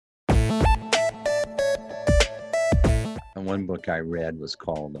one book I read was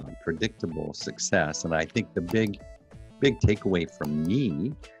called Predictable Success. And I think the big takeaway from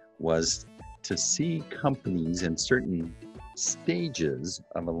me was to see companies in certain stages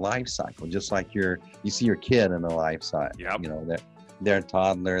of a life cycle, just like you see your kid in a life cycle. Yep. You know, they're a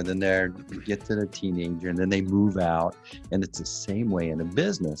toddler, then they get to the teenager, and then they move out. And it's the same way in a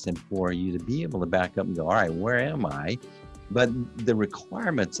business. And for you to be able to back up and go, all right, where am I? But the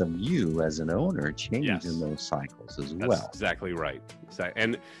requirements of you as an owner change in those cycles as well. That's exactly right.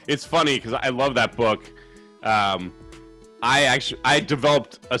 And it's funny because I love that book. I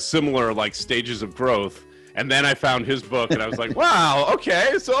developed a similar like stages of growth, and then I found his book and I was like, wow,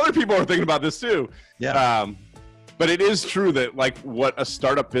 okay, so other people are thinking about this too. Yeah. But it is true that like what a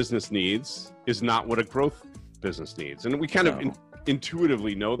startup business needs is not what a growth business needs. And we kind of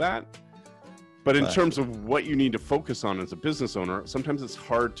intuitively know that. But in terms of what you need to focus on as a business owner, sometimes it's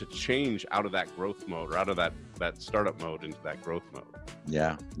hard to change out of that growth mode or out of that startup mode into that growth mode.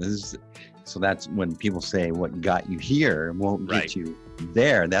 Yeah. So that's when people say what got you here won't get you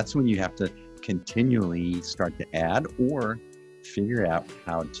there. That's when you have to continually start to add or figure out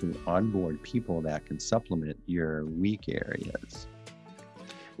how to onboard people that can supplement your weak areas.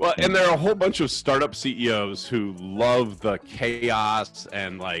 Well, and there are a whole bunch of startup CEOs who love the chaos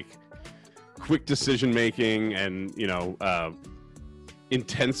and like quick decision making and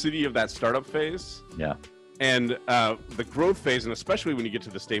intensity of that startup phase. Yeah. And the growth phase, and especially when you get to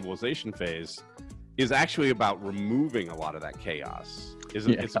the stabilization phase, is actually about removing a lot of that chaos.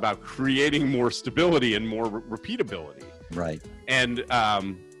 It's about creating more stability and more repeatability. Right. And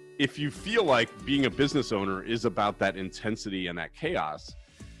if you feel like being a business owner is about that intensity and that chaos,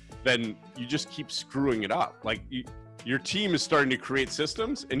 then you just keep screwing it up. Like your team is starting to create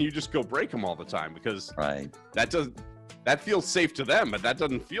systems and you just go break them all the time because that feels safe to them, but that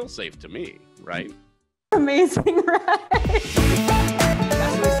doesn't feel safe to me, right? Amazing, right?